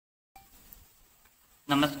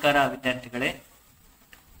ನಮಸ್ಕಾರ ವಿದ್ಯಾರ್ಥಿಗಳೇ.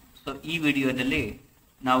 ಸೊ ಈ ವಿಡಿಯೋದಲ್ಲಿ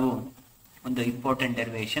ನಾವು ಒಂದು important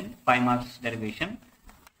derivation 5 marks derivation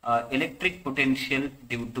electric potential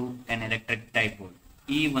due to N electric dipole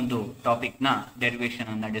ಈ ಒಂದು ಟಾಪಿಕ್ ನ ಡೆರಿವೇಶನ್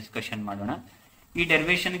ಅನ್ನ ಡಿಸ್ಕಷನ್ ಮಾಡೋಣ. ಈ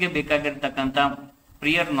ಡೆರಿವೇಶನ್ ಗೆ ಬೇಕಾಗಿರ್ತಕ್ಕಂಥ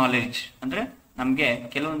ಪ್ರಿಯರ್ ನಾಲೆಡ್ಜ್ ಅಂದ್ರೆ ನಮಗೆ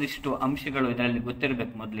ಕೆಲವೊಂದಿಷ್ಟು ಅಂಶಗಳು ಇದರಲ್ಲಿ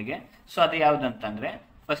ಗೊತ್ತಿರಬೇಕು ಮೊದಲಿಗೆ. ಸೊ ಅದು ಯಾವ್ದಂತಂದ್ರೆ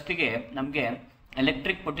ಫಸ್ಟ್ ಗೆ ನಮಗೆ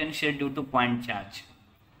electric potential due to point charge.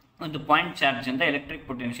 ಒಂದು ಪಾಯಿಂಟ್ ಚಾರ್ಜ್ ಇಂದ ಎಲೆಕ್ಟ್ರಿಕ್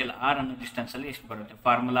ಪೊಟೆನ್ಷಿಯಲ್ ಆರ್ ಅನ್ನೋ ಡಿಸ್ಟೆನ್ಸ್ ಅಲ್ಲಿ ಎಷ್ಟು ಬರುತ್ತೆ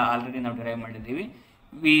ಫಾರ್ಮುಲಾ ಆಲ್ರೆಡಿ ನಾವು ಡಿರೈವ್ ಮಾಡಿದ್ದೀವಿ.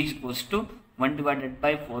 V is equals to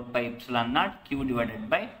 1/4πε0 q divided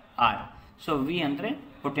by R. So we ಅಂದ್ರೆ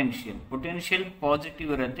ಪೊಟೆನ್ಷಿಯಲ್ ಪಾಸಿಟಿವ್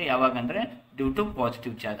ಇರುತ್ತೆ ಯಾವಾಗ ಅಂದ್ರೆ ಡ್ಯೂ ಟು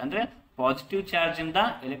ಪಾಸಿಟಿವ್ ಚಾರ್ಜ್. ಅಂದ್ರೆ ಪಾಸಿಟಿವ್ ಚಾರ್ಜ್ ಇಂದ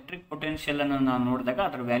ಎಲೆಕ್ಟ್ರಿಕ್ ಪೊಟೆನ್ಷಿಯಲ್ ಅನ್ನು ನಾವು ನೋಡಿದಾಗ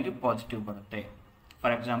ಅದರ ವ್ಯಾಲ್ಯೂ ಪಾಸಿಟಿವ್ ಬರುತ್ತೆ.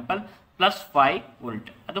 ಫಾರ್ ಎಕ್ಸಾಂಪಲ್ +5 ವೋಲ್ಟ್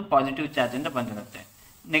ಅದು ಪಾಸಿಟಿವ್ ಚಾರ್ಜ್ ಇಂದ ಬಂದಿರುತ್ತೆ.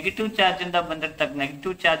 ನೆಗೆಟಿವ್ ಚಾರ್ಜ್ ಇಂದ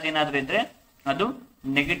ನೆಗೆಟಿವ್ ಚಾರ್ಜ್ ಏನಾದ್ರೂ ಇದ್ರೆ ಅದು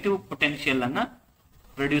ನೆಗೆಟಿವ್ ಪೊಟೆನ್ಷಿಯಲ್ ಅನ್ನ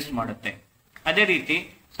ಪ್ರೊಡ್ಯೂಸ್ ಮಾಡುತ್ತೆ. ಅದೇ ರೀತಿ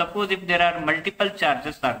suppose if there are multiple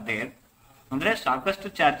charges are there ಅಂದ್ರೆ ಸಾಕಷ್ಟು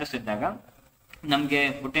ಚಾರ್ಜಸ್ ಇದ್ದಾಗ ನಮಗೆ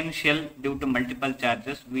potential due to multiple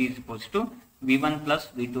charges V is equals to v1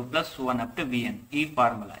 + v2 + so on up to vn. ಈ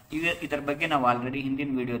ಫಾರ್ಮುಲಾ ಇದರ ಬಗ್ಗೆ ನಾವು ಆಲ್ರೆಡಿ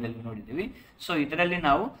ಹಿಂದಿನ ವಿಡಿಯೋದಲ್ಲಿ ನೋಡಿದ್ದೀವಿ. ಸೊ ಇದರಲ್ಲಿ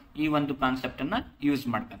ನಾವು ಈ ಒಂದು ಕಾನ್ಸೆಪ್ಟ್ ಅನ್ನ ಯೂಸ್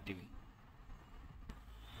ಮಾಡ್ಕೊಂತೀವಿ.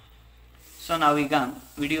 ಸೊ ನಾವೀಗ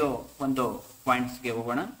ವಿಡಿಯೋ ಒಂದು ಪಾಯಿಂಟ್ಸ್ಗೆ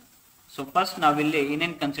ಹೋಗೋಣ. ಸೊ ಫಸ್ಟ್ ನಾವಿಲ್ಲಿ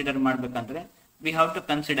ಏನೇನು ಕನ್ಸಿಡರ್ ಮಾಡ್ಬೇಕಂದ್ರೆ we have to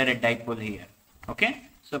consider A dipole here. Okay,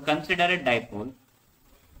 so consider A dipole.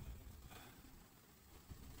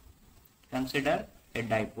 Consider a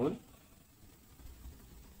dipole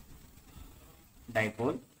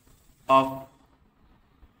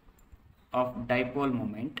of dipole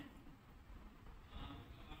moment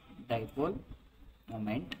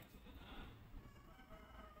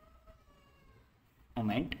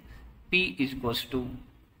P is equals to,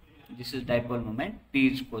 this is dipole moment, P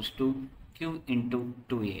is equals to Q into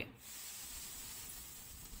 2A.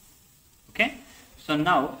 Okay, so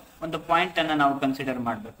now ಒಂದು point ಅನ್ನು ನಾವು consider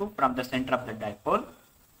ಮಾಡಬೇಕು from the centre of the dipole.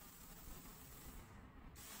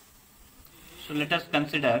 So let us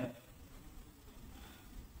consider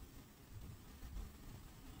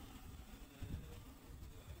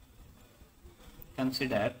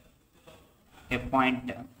A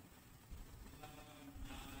point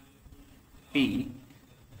P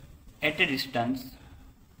at a distance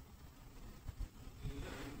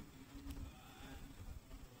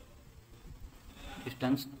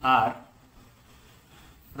r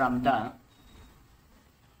from the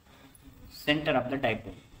center of the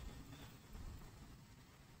dipole.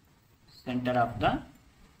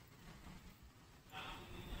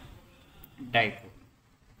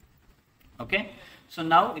 Okay, so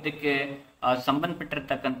ನಾವು ಇದಕ್ಕೆ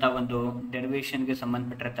ಸಂಬಂಧಪಟ್ಟಿರ್ತಕ್ಕಂಥ ಒಂದು ಡೆರಿವೇಶನ್ಗೆ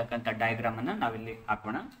ಸಂಬಂಧಪಟ್ಟಿರ್ತಕ್ಕಂಥ diagram ಅನ್ನ ನಾವಿಲ್ಲಿ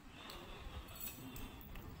ಹಾಕೋಣ.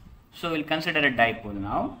 So will consider A dipole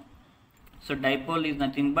ನಾವು. So dipole is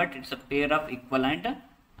nothing but it's a pair of equivalent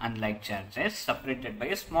unlike charges separated by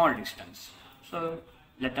a small distance. So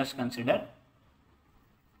let us consider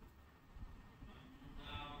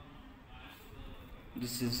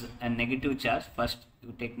this is a negative charge. First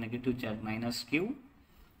you take negative charge -q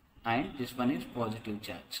and this one is positive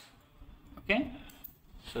charge. Okay,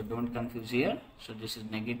 so don't confuse here. So this is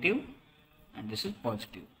negative and this is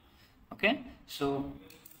positive. Okay, so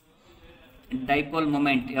dipole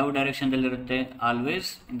moment ಯಾವ direction ದಲ್ಲಿ ಇರುತ್ತೆ? Always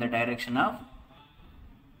in the direction of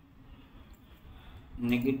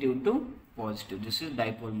negative to positive. This is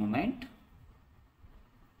dipole moment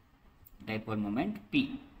P.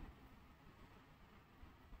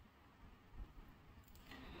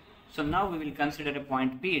 So now we will consider a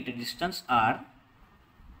point P at a distance r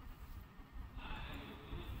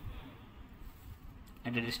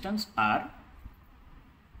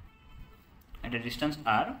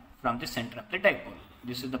from the center of the dipole.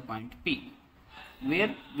 This is the point P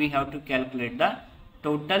where we have to calculate the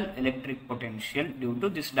total electric potential due to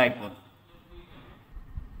this dipole.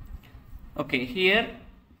 Okay, here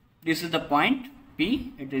this is the point P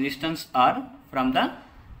at the distance r from the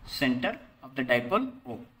center of the dipole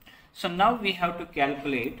O. So now we have to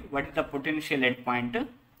calculate what is the potential at point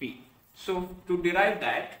P. So to derive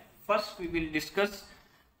that, first we will discuss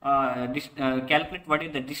calculate what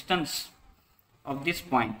is the distance of this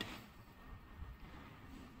point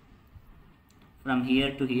from here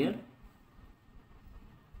to here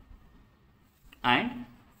and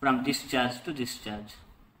from this charge to this charge.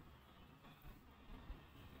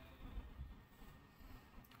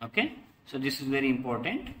 Okay, so this is very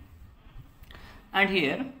important, and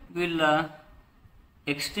here we will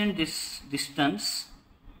extend this distance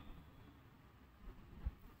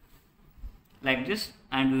like this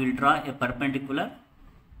and we will draw a perpendicular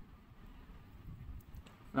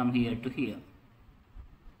from here to here.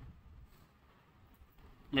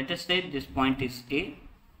 let us say this point is A,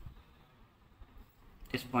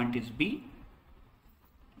 this point is B,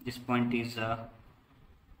 this point is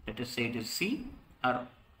let us say it is C or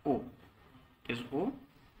O, it is O,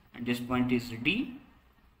 and this point is D,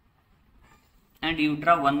 and you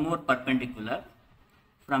draw one more perpendicular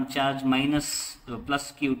from charge minus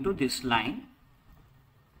plus Q to this line.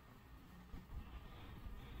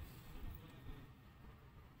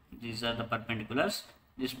 These are the perpendiculars.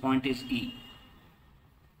 This point is E.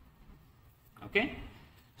 Okay,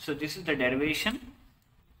 so this is the derivation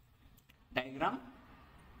diagram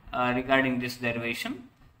regarding this derivation.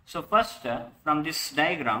 So first from this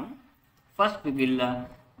diagram, first we will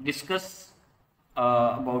discuss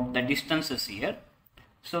about the distances here.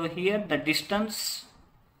 So here the distance,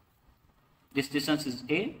 this distance is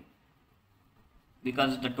A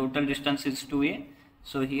because the total distance is 2A.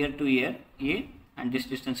 So here to here A, and this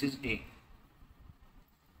distance is A.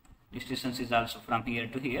 This distance is also from here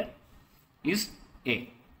to here is A.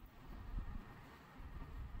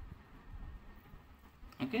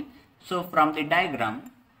 Okay, so from the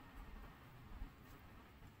diagram,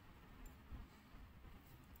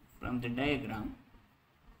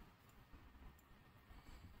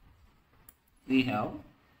 we have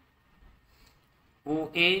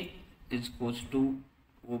OA is equals to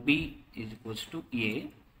OB is equals to A,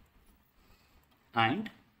 and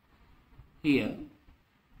here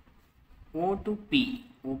O to P,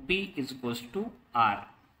 OP is equals to R.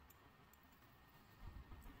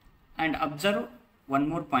 And observe one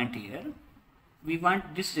more point here, we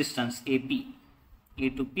want this distance AP, A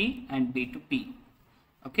to P and B to P.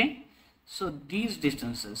 Okay, so these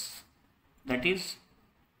distances, that is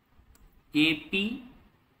AP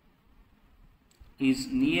is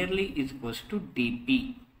nearly is equals to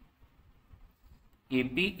DP.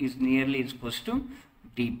 AP is nearly is equals to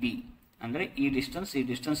DP. Andre e distance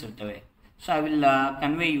irtave. So I will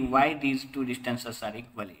convey you why these two distances are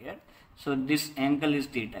equal here. So this angle is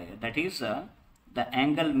theta here. That is the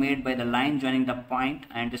angle made by the line joining the point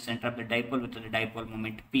and the center of the dipole with the dipole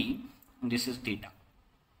moment P. And this is theta.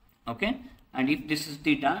 Okay, and if this is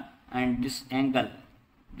theta and this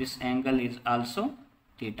angle is also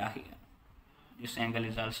theta here. This angle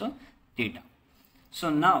is also theta. So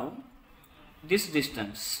now this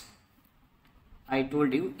distance, I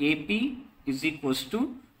told you AP is equals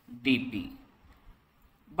to DP.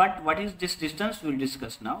 But what is this distance we will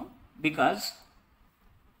discuss now, because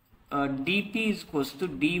DP is equals to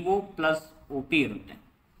DO plus OP.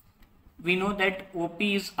 We know that OP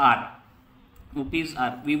is R. OP is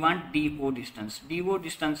R. We want DO distance. DO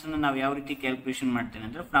distance now ಯಾವ ರೀತಿ calculation ಮಾಡ್ತೇನೆ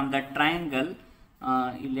ಅಂದ್ರೆ from the triangle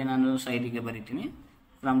ಇಲ್ಲಿ ನಾನು side ಗೆ ಬರಿತೀನಿ,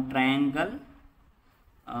 from triangle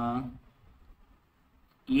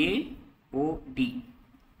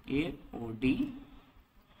AOD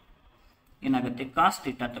ಏನಾಗುತ್ತೆ cos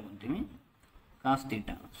theta ತಗೊಂತೀವಿ, cos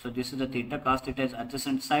theta. So this is the theta. Cos theta is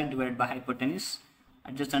adjacent side divided by hypotenuse.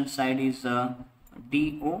 Adjacent side is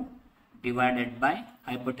DO divided by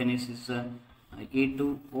hypotenuse is A to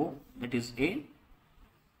O, that is A.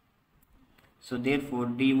 So therefore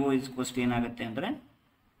DO is equals to ಏನಾಗುತ್ತೆ ಅಂದ್ರೆ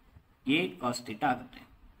A cos theta ಆಗುತ್ತೆ.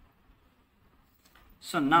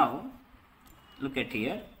 So now look at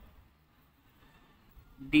here,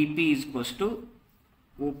 DP is equals to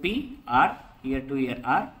OP R, here to here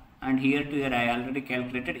R, and here to here I already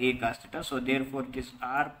calculated A cos theta. So therefore it is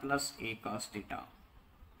R plus A cos theta.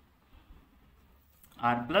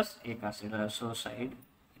 R plus A cos theta. So side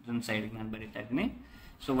number it.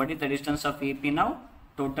 So what is the distance of AP now?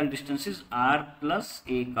 Total distance is R plus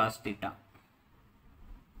A cos theta.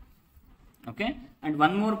 Okay, and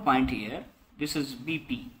one more point here, this is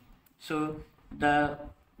BP. So the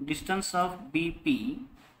distance of BP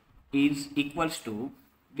is equals to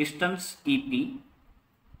distance EP,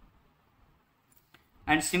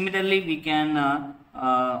 and similarly we can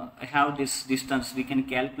have this distance, we can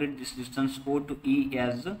calculate this distance O to E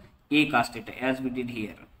as A cos theta, as we did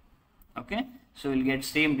here. Okay, so we'll get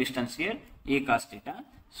same distance here, A cos theta.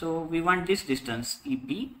 So we want this distance EP.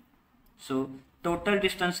 So total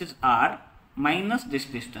distance is R minus this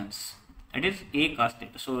distance, that is A cos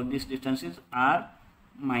theta. So this distance is R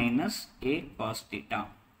minus A cos theta.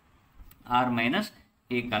 R minus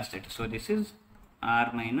A cos theta. So this is R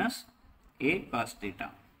minus A cos theta.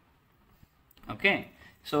 Okay,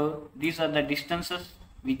 so these are the distances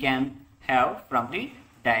we can have from the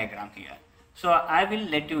diagram here. So I will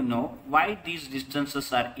let you know why these distances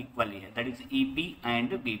are equal here, that is EP and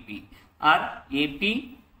BP, or AP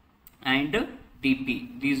and DP.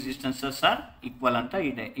 These distances are equal anta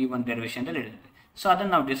ide ee one derivation dalli idide. So adana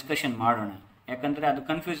ನಾವು discussion ಮಾಡೋಣ, ಯಾಕಂದ್ರೆ ಅದು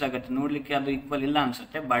confuse ಆಗುತ್ತೆ, ನೋಡ್ಲಿಕ್ಕೆ ಅದು equal ಇಲ್ಲ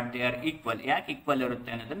ಅನ್ಸುತ್ತೆ, but they are equal. ಯಾಕೆ ಈಕ್ವಲ್ ಇರುತ್ತೆ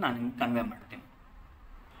ಅನ್ನೋದನ್ನ ನಾನು ನಿಮ್ಗೆ ಕನ್ವೆ ಮಾಡ್ತೀನಿ.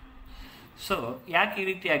 ಸೊ ಯಾಕೆ ಈ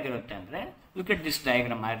ರೀತಿ ಆಗಿರುತ್ತೆ ಅಂದರೆ, look at this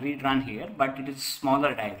diagram, I ರೀಡ್ರಾನ್ here but it is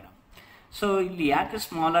smaller diagram. So ಇಲ್ಲಿ ಯಾಕೆ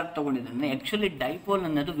ಸ್ಮಾಲರ್ ತೊಗೊಂಡಿದ್ದಾನೆ, ಆ್ಯಕ್ಚುಲಿ ಡೈಪೋಲ್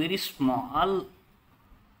ಅನ್ನೋದು very small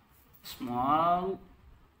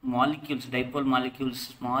molecules, dipole molecules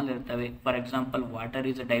small ಇರ್ತವೆ. For example water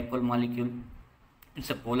is a dipole molecule,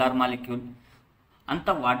 it's a polar molecule. ಅಂಥ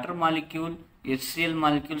water molecule, HCl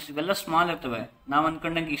molecules ಇವೆಲ್ಲ small ಇರ್ತವೆ. ನಾವು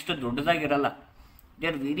ಅಂದ್ಕೊಂಡಂಗೆ ಇಷ್ಟು ದೊಡ್ಡದಾಗಿರಲ್ಲ, they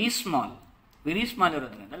are very small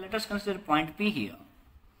ಇರೋದ್ರಿಂದ let us consider point P here.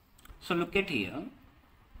 So look at here,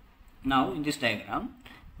 ನಾವು in this diagram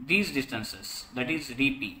these distances, that is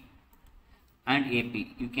dP and AP,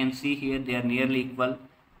 you can see here they are nearly equal.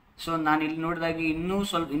 So ನಾನು ಇಲ್ಲಿ ನೋಡಿದಾಗ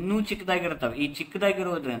ಇನ್ನೂ ಚಿಕ್ಕದಾಗಿರ್ತವೆ. ಈ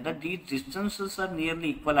ಚಿಕ್ಕದಾಗಿರೋದ್ರಿಂದ these distances are nearly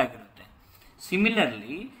equal ಆಗಿರುತ್ತೆ.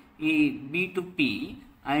 Similarly ಈ B to P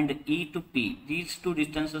and E to P, these two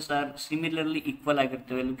distances are similarly equal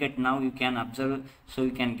ಆಗಿರ್ತವೆ. Look at now, you can observe, so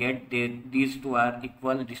you can get these two are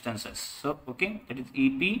equal distances. So okay, that is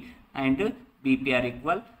EP and BP are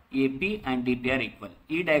equal, AP and DP are equal.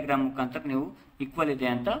 ಈ diagram ಮುಖಾಂತರ ನೀವು equal ಇದೆ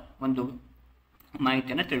ಅಂತ ಒಂದು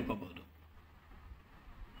ಮಾಹಿತಿಯನ್ನು ತಿಳ್ಕೋಬಹುದು.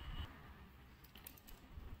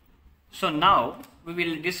 So now we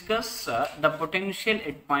will discuss the potential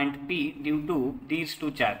at point P due to these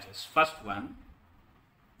two charges. First one,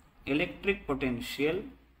 electric potential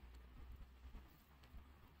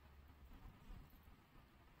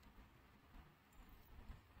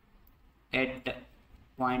at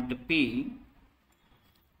point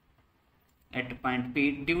P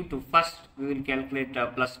due to, first we will calculate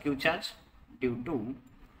plus Q charge due to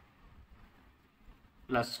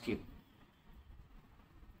plus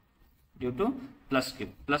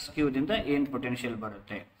Q ದಿಂದ ಏನು potential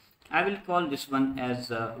ಬರುತ್ತೆ. I will call this one as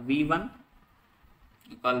V1.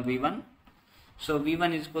 So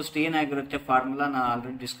V1 is equals to ಏನಾಗಿರುತ್ತೆ, formula ನಾನು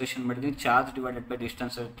already discussion ಮಾಡಿದ್ದೀನಿ. Charge divided by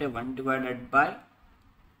distance ಇರುತ್ತೆ, 1 divided by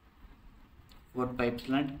 4πε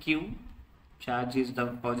Q. Charge is the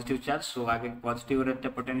positive charge, so ಹಾಗಾಗಿ positive ಇರುತ್ತೆ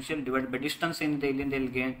potential, divide by distance ಏನಿದೆ ಇಲ್ಲಿಂದ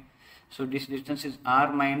ಇಲ್ಲಿಗೆ. So this distance is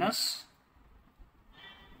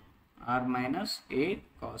R minus a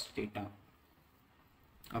cos theta.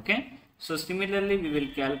 Okay, so similarly we will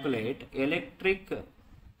calculate electric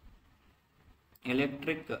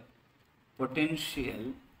potential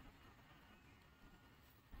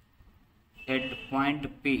at point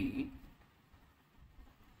P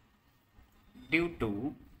due to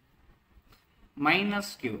minus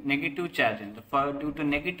Q, negative charge. Due to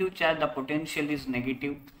negative charge the potential is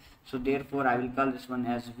negative, so therefore I will call this one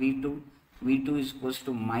as V2 is equals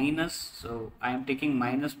to minus, so I am taking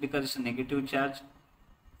minus because it's a negative charge,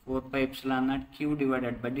 4πε0 Q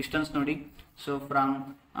divided by distance nodi. So from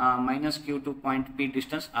minus Q to point P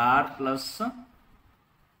distance, R plus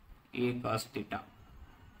a cos theta.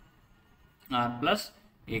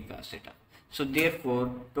 So therefore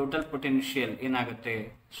total potential ಏನಾಗುತ್ತೆ,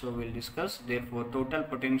 so we'll discuss. Therefore total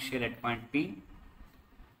potential at point P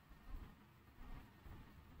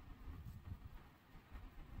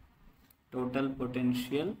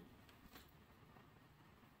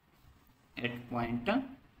at point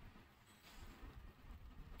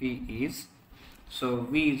P is, so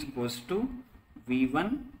V is equals to V1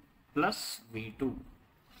 plus V2.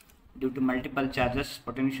 Due to multiple charges,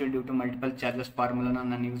 potential due to multiple charges formula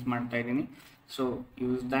ನಾನು use ಮಾಡ್ತಾ ಇದ್ದೀನಿ. So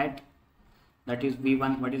use that is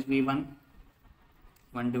V1. What is V1?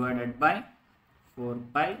 1 divided by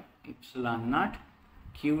 4πε0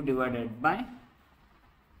 Q divided by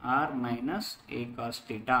R minus a cos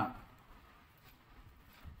theta.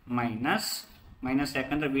 Minus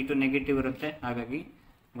ಯಾಕಂದ್ರೆ V2 negative ಇರುತ್ತೆ, ಹಾಗಾಗಿ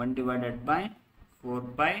 1 divided by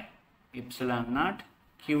 4πε0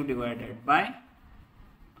 Q divided by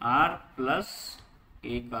R plus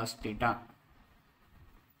a cos theta.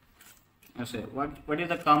 So what is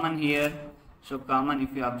the common here? So common,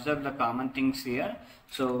 if you observe the common things here,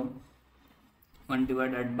 so 1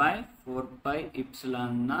 divided by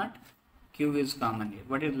 4πε0 Q is common here.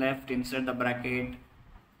 What is left inside the bracket?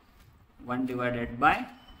 1 divided by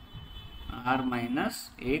R minus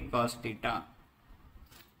a cos theta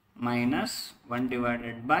minus 1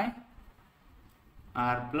 divided by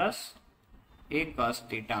R plus a cos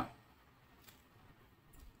theta.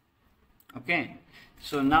 Okay,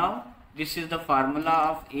 so now this is the formula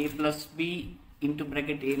of a plus b into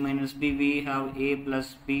bracket a minus b. We have a plus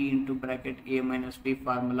b into bracket a minus b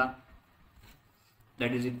formula,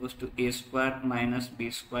 that is equals to a square minus b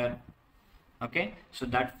square. Okay, so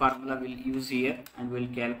that formula we'll use here and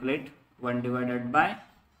we'll calculate 1 divided by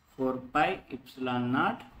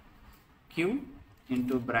 4πε0 Q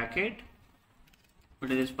into bracket, what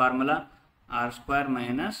is this formula? R square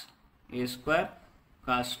minus a square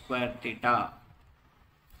cos square theta.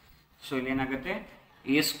 So ಇಲ್ಲಿ ಏನಾಗುತ್ತೆ,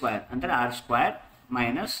 a square ಅಂದ್ರೆ r square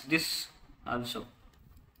minus this also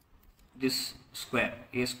this square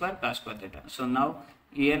a square cos square theta. So now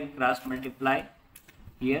here cross multiply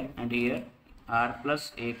here and here r plus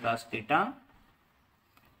a cos theta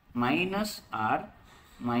minus r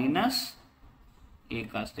minus a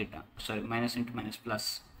cos theta, sorry minus into minus plus.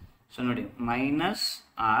 So nodi minus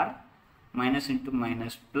r minus into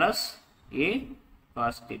minus plus a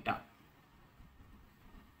cos theta,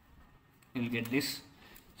 you'll get this.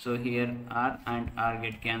 So here r and r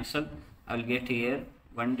get cancelled. I will get here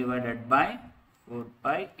 1 divided by 4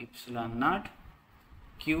 pi epsilon naught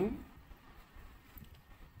q,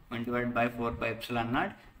 1 divided by 4 pi epsilon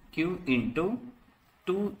naught q into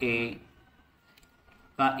 2a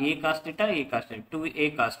cos theta, a cos theta,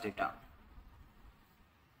 2a cos theta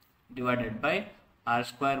divided by r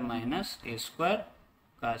square minus a square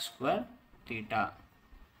cos square theta.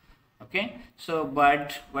 Okay, so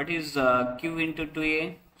but what is q into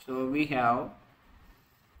 2a? So we have,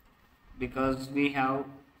 because we have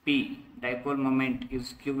p, dipole moment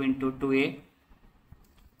is q into 2a,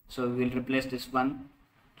 so we will replace this one.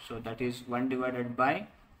 So that is 1 divided by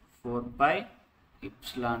 4 pi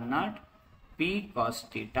epsilon naught p cos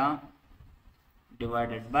theta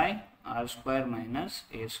divided by r square minus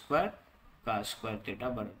a square cos square theta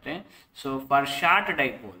barutte. So for short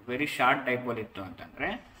dipole, very short dipole ittu antandre,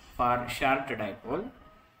 for short dipole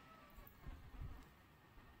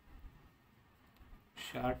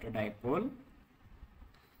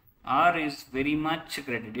r is very much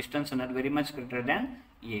greater, distance another very much greater than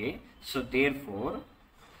a. So therefore,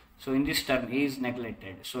 so in this term a is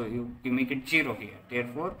neglected, so you make it 0 here.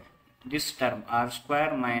 Therefore this term r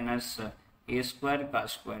square minus a square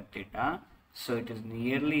cos square theta, so it is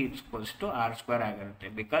nearly equals to r square agarutte,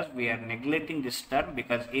 because we are neglecting this term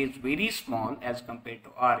because a is very small as compared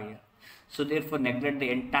to r here. So therefore neglect the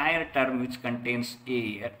entire term which contains a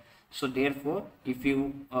here. So therefore if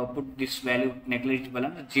you put this value negligible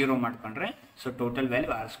and 0 ಮಾಡ್ಕೊಂಡ್ರೆ, so total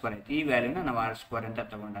value r square ಆಯ್ತು. ಈ ವ್ಯಾಲ್ಯೂನ ನಾವು r square ಅಂತ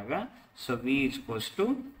ತಗೊಂಡಾಗ, so v is equals to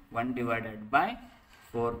 1 divided by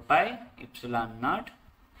 4 pi epsilon naught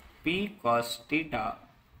p cos theta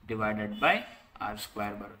divided by r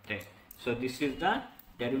square ಬರುತ್ತೆ. So this is the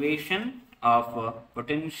derivation of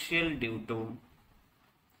potential due to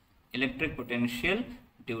electric potential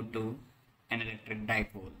due to an electric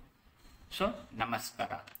dipole. So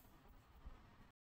namaskara.